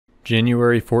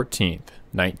January 14th,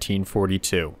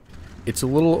 1942. It's a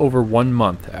little over 1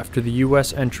 month after the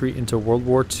U.S. entry into World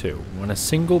War II when a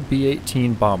single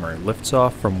B-18 bomber lifts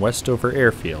off from Westover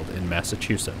Airfield in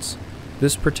Massachusetts.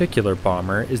 This particular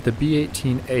bomber is the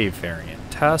B-18A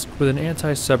variant, tasked with an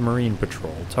anti-submarine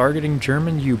patrol targeting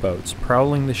German U-boats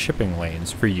prowling the shipping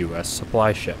lanes for U.S.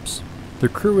 supply ships. The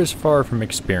crew is far from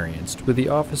experienced, with the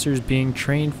officers being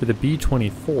trained for the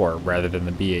B-24 rather than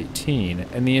the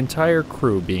B-18, and the entire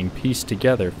crew being pieced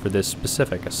together for this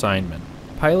specific assignment.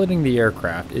 Piloting the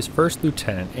aircraft is First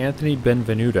Lieutenant Anthony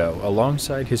Benvenuto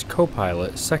alongside his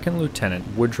co-pilot Second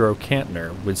Lieutenant Woodrow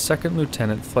Cantner, with Second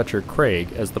Lieutenant Fletcher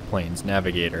Craig as the plane's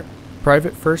navigator.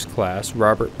 Private First Class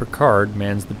Robert Picard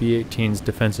mans the B-18's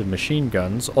defensive machine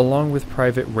guns along with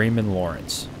Private Raymond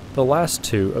Lawrence. The last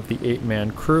two of the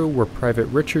 8-man crew were Private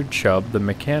Richard Chubb, the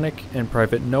mechanic, and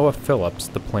Private Noah Phillips,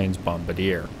 the plane's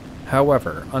bombardier.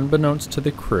 However, unbeknownst to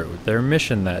the crew, their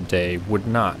mission that day would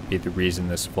not be the reason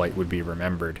this flight would be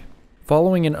remembered.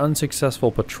 Following an unsuccessful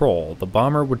patrol, the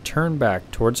bomber would turn back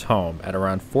towards home at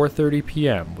around 4:30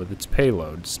 p.m. with its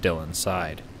payload still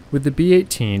inside. With the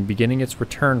B-18 beginning its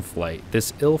return flight,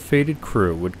 this ill-fated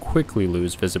crew would quickly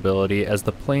lose visibility as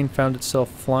the plane found itself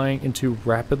flying into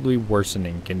rapidly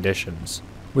worsening conditions.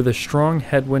 With a strong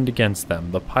headwind against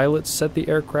them, the pilots set the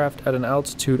aircraft at an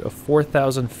altitude of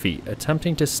 4,000 feet,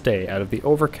 attempting to stay out of the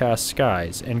overcast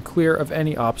skies and clear of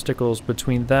any obstacles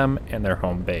between them and their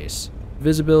home base.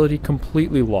 Visibility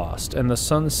completely lost, and the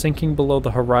sun sinking below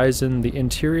the horizon, the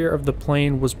interior of the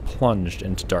plane was plunged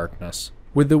into darkness.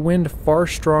 With the wind far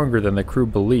stronger than the crew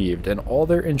believed, and all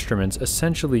their instruments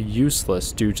essentially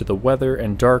useless due to the weather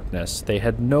and darkness, they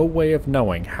had no way of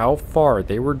knowing how far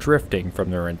they were drifting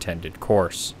from their intended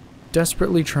course.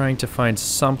 Desperately trying to find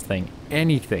something,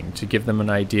 anything, to give them an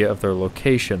idea of their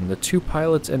location, the two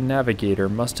pilots and navigator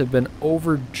must have been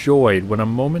overjoyed when a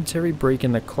momentary break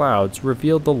in the clouds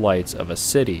revealed the lights of a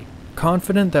city.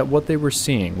 Confident that what they were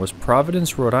seeing was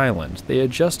Providence, Rhode Island, they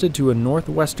adjusted to a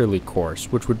northwesterly course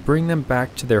which would bring them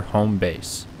back to their home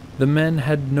base. The men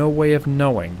had no way of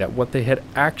knowing that what they had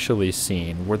actually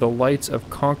seen were the lights of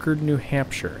Concord, New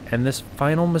Hampshire, and this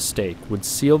final mistake would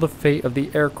seal the fate of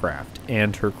the aircraft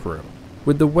and her crew.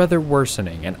 With the weather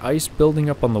worsening and ice building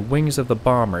up on the wings of the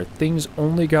bomber, things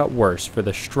only got worse for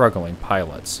the struggling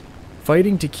pilots.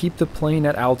 Fighting to keep the plane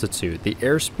at altitude, the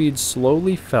airspeed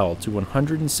slowly fell to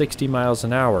 160 miles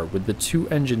an hour, with the two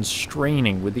engines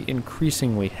straining with the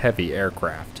increasingly heavy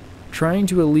aircraft. Trying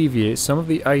to alleviate some of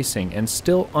the icing and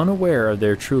still unaware of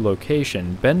their true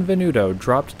location, Benvenuto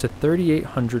dropped to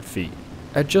 3,800 feet.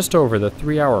 At just over the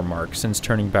 3-hour mark since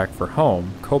turning back for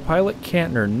home, co-pilot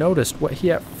Cantner noticed what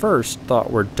he at first thought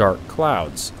were dark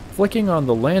clouds. Flicking on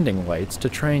the landing lights to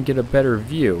try and get a better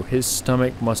view, his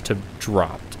stomach must have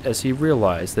dropped as he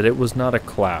realized that it was not a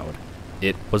cloud.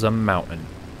 It was a mountain.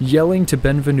 Yelling to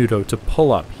Benvenuto to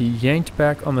pull up, he yanked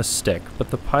back on the stick, but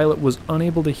the pilot was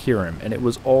unable to hear him, and it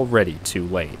was already too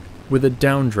late. With a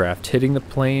downdraft hitting the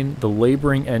plane, the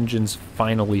laboring engines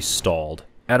finally stalled.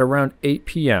 At around 8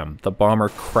 p.m., the bomber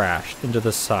crashed into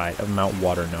the side of Mount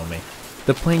Waternomy.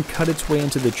 The plane cut its way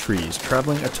into the trees,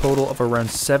 traveling a total of around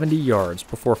 70 yards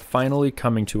before finally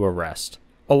coming to a rest.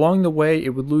 Along the way, it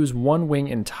would lose one wing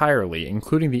entirely,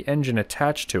 including the engine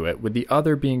attached to it, with the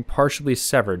other being partially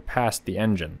severed past the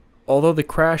engine. Although the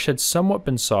crash had somewhat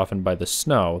been softened by the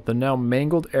snow, the now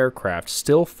mangled aircraft,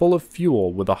 still full of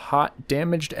fuel with a hot,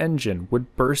 damaged engine,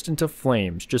 would burst into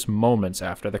flames just moments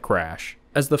after the crash.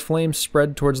 As the flames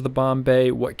spread towards the bomb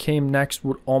bay, what came next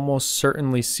would almost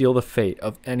certainly seal the fate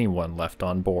of anyone left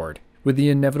on board. With the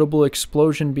inevitable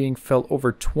explosion being felt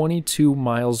over 22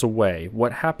 miles away,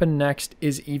 what happened next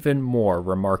is even more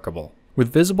remarkable.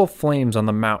 With visible flames on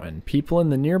the mountain, people in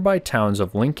the nearby towns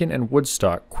of Lincoln and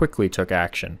Woodstock quickly took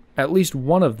action. At least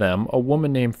one of them, a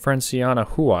woman named Franciana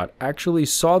Huot, actually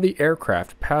saw the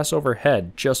aircraft pass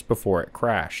overhead just before it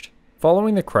crashed.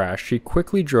 Following the crash, she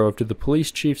quickly drove to the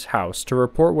police chief's house to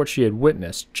report what she had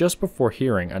witnessed just before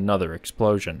hearing another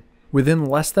explosion. Within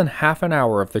less than half an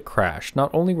hour of the crash, not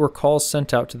only were calls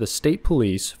sent out to the state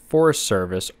police, Forest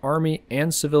Service, Army,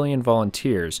 and civilian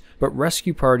volunteers, but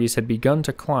rescue parties had begun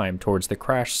to climb towards the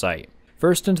crash site.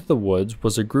 First into the woods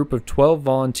was a group of 12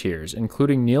 volunteers,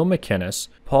 including Neil McInnes,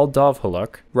 Paul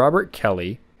Dovhuluk, Robert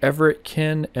Kelly, Everett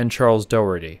Kinn, and Charles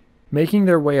Doherty. Making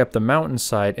their way up the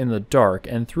mountainside in the dark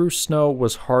and through snow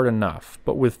was hard enough,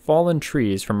 but with fallen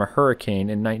trees from a hurricane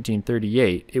in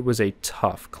 1938, it was a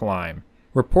tough climb.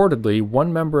 Reportedly,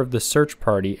 one member of the search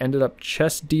party ended up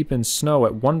chest-deep in snow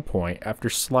at one point after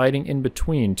sliding in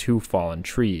between two fallen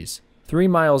trees. 3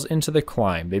 miles into the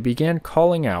climb, they began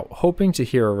calling out, hoping to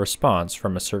hear a response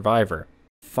from a survivor.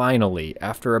 Finally,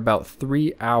 after about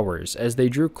 3 hours, as they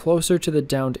drew closer to the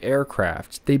downed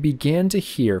aircraft, they began to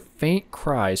hear faint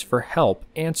cries for help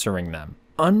answering them.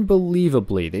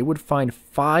 Unbelievably, they would find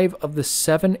 5 of the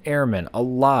 7 airmen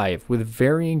alive with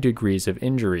varying degrees of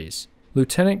injuries.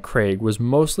 Lieutenant Craig was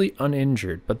mostly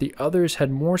uninjured, but the others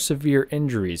had more severe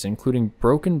injuries, including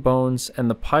broken bones and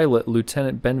the pilot,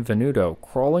 Lieutenant Benvenuto,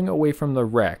 crawling away from the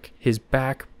wreck, his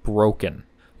back broken.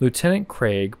 Lieutenant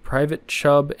Craig, Private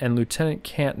Chubb, and Lieutenant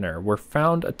Cantner were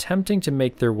found attempting to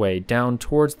make their way down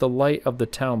towards the light of the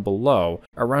town below,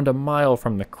 around a mile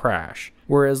from the crash,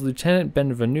 whereas Lieutenant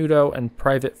Benvenuto and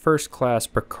Private First Class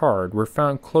Picard were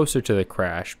found closer to the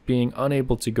crash, being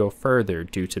unable to go further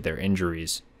due to their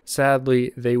injuries.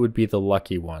 Sadly, they would be the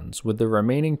lucky ones, with the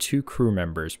remaining 2 crew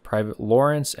members, Private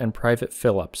Lawrence and Private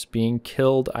Phillips, being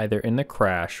killed either in the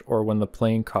crash or when the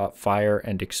plane caught fire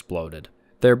and exploded.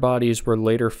 Their bodies were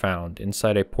later found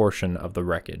inside a portion of the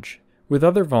wreckage. With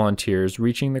other volunteers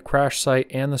reaching the crash site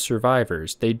and the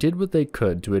survivors, they did what they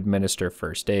could to administer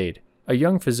first aid. A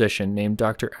young physician named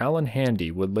Dr. Alan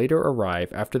Handy would later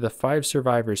arrive after the 5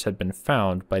 survivors had been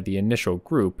found by the initial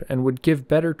group and would give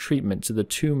better treatment to the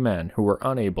 2 men who were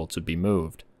unable to be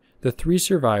moved. The 3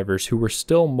 survivors who were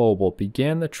still mobile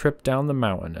began the trip down the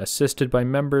mountain, assisted by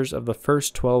members of the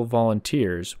first 12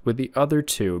 volunteers, with the other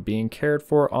 2 being cared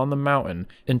for on the mountain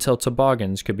until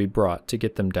toboggans could be brought to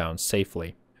get them down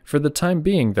safely. For the time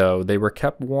being, though, they were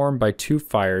kept warm by 2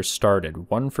 fires started,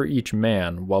 one for each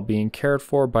man, while being cared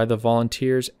for by the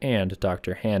volunteers and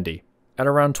Dr. Handy. At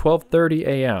around 12:30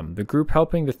 a.m., the group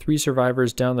helping the 3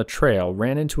 survivors down the trail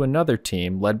ran into another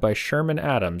team led by Sherman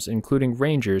Adams, including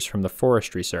rangers from the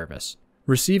Forestry Service.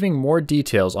 Receiving more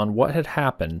details on what had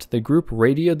happened, the group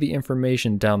radioed the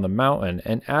information down the mountain,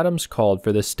 and Adams called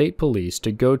for the state police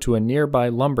to go to a nearby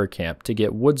lumber camp to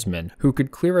get woodsmen who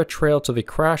could clear a trail to the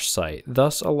crash site,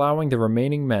 thus allowing the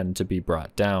remaining men to be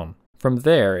brought down. From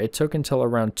there, it took until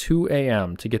around 2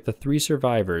 a.m. to get the 3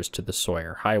 survivors to the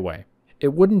Sawyer Highway.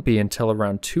 It wouldn't be until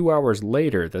around 2 hours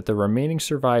later that the remaining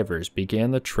survivors began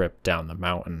the trip down the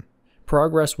mountain.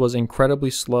 Progress was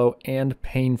incredibly slow and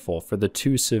painful for the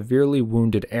 2 severely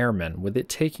wounded airmen, with it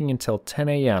taking until 10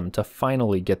 a.m. to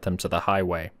finally get them to the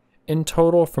highway. In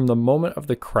total, from the moment of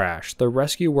the crash, the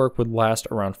rescue work would last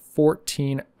around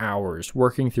 14 hours,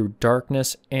 working through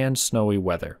darkness and snowy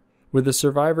weather. With the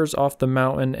survivors off the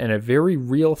mountain and a very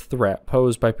real threat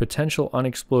posed by potential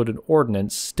unexploded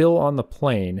ordnance still on the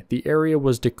plain, the area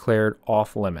was declared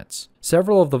off-limits.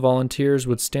 Several of the volunteers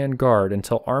would stand guard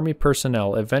until Army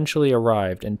personnel eventually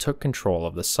arrived and took control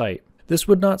of the site. This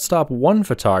would not stop one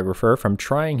photographer from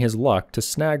trying his luck to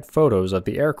snag photos of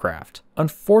the aircraft.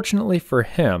 Unfortunately for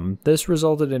him, this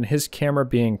resulted in his camera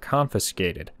being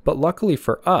confiscated, but luckily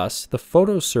for us, the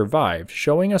photos survived,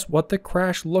 showing us what the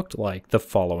crash looked like the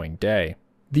following day.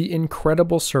 The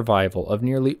incredible survival of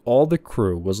nearly all the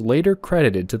crew was later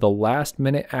credited to the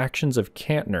last-minute actions of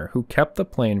Cantner, who kept the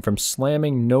plane from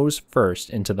slamming nose first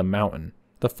into the mountain.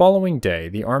 The following day,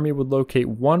 the Army would locate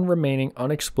one remaining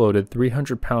unexploded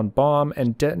 300-pound bomb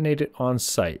and detonate it on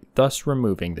site, thus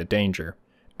removing the danger.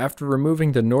 After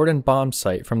removing the Norden bomb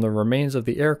site from the remains of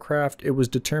the aircraft, it was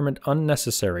determined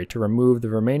unnecessary to remove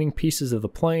the remaining pieces of the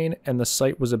plane, and the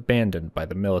site was abandoned by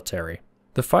the military.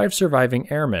 The 5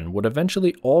 surviving airmen would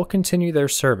eventually all continue their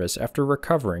service after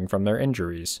recovering from their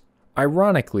injuries.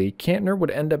 Ironically, Cantner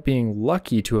would end up being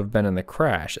lucky to have been in the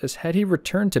crash, as had he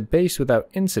returned to base without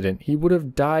incident, he would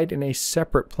have died in a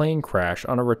separate plane crash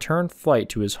on a return flight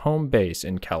to his home base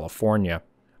in California.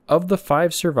 Of the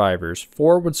 5 survivors,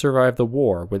 4 would survive the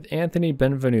war, with Anthony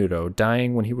Benvenuto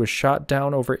dying when he was shot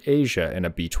down over Asia in a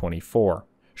B-24.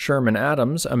 Sherman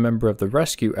Adams, a member of the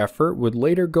rescue effort, would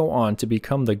later go on to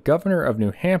become the governor of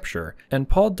New Hampshire, and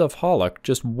Paul Dovholuk,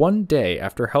 just 1 day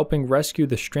after helping rescue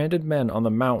the stranded men on the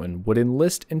mountain, would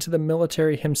enlist into the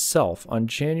military himself on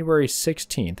January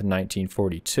 16,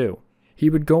 1942. He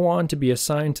would go on to be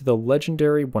assigned to the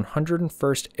legendary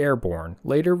 101st Airborne,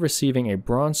 later receiving a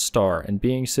Bronze Star and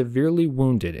being severely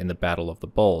wounded in the Battle of the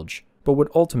Bulge, but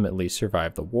would ultimately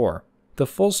survive the war. The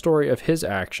full story of his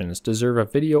actions deserve a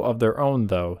video of their own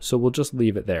though, so we'll just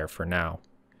leave it there for now.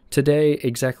 Today,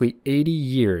 exactly 80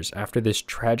 years after this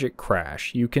tragic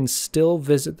crash, you can still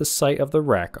visit the site of the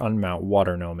wreck on Mount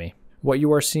Waternomy. What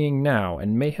you are seeing now,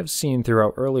 and may have seen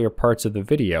throughout earlier parts of the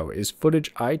video, is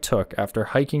footage I took after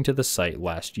hiking to the site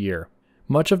last year.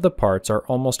 Much of the parts are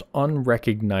almost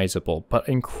unrecognizable, but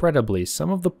incredibly, some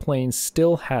of the plane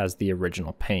still has the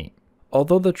original paint.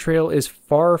 Although the trail is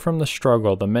far from the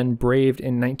struggle the men braved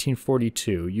in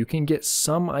 1942, you can get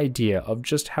some idea of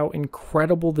just how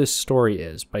incredible this story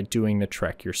is by doing the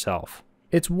trek yourself.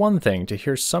 It's one thing to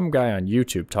hear some guy on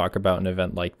YouTube talk about an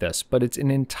event like this, but it's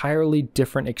an entirely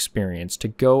different experience to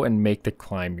go and make the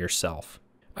climb yourself.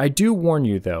 I do warn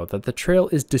you though that the trail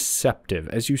is deceptive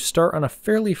as you start on a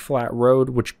fairly flat road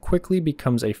which quickly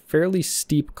becomes a fairly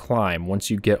steep climb once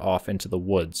you get off into the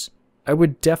woods. I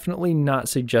would definitely not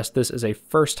suggest this as a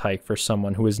first hike for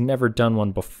someone who has never done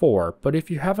one before, but if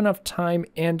you have enough time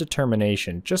and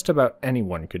determination, just about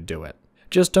anyone could do it.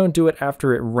 Just don't do it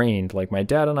after it rained like my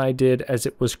dad and I did, as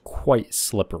it was quite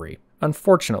slippery.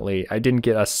 Unfortunately, I didn't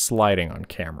get us sliding on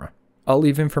camera. I'll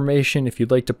leave information if you'd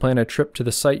like to plan a trip to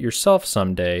the site yourself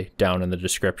someday down in the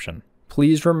description.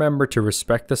 Please remember to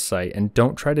respect the site and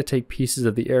don't try to take pieces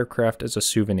of the aircraft as a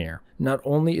souvenir. Not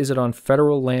only is it on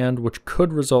federal land, which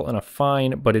could result in a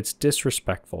fine, but it's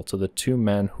disrespectful to the 2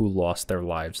 men who lost their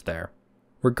lives there.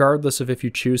 Regardless of if you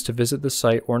choose to visit the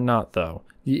site or not though,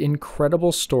 the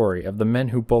incredible story of the men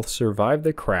who both survived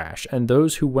the crash and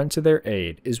those who went to their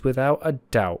aid is without a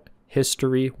doubt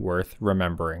history worth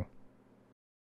remembering.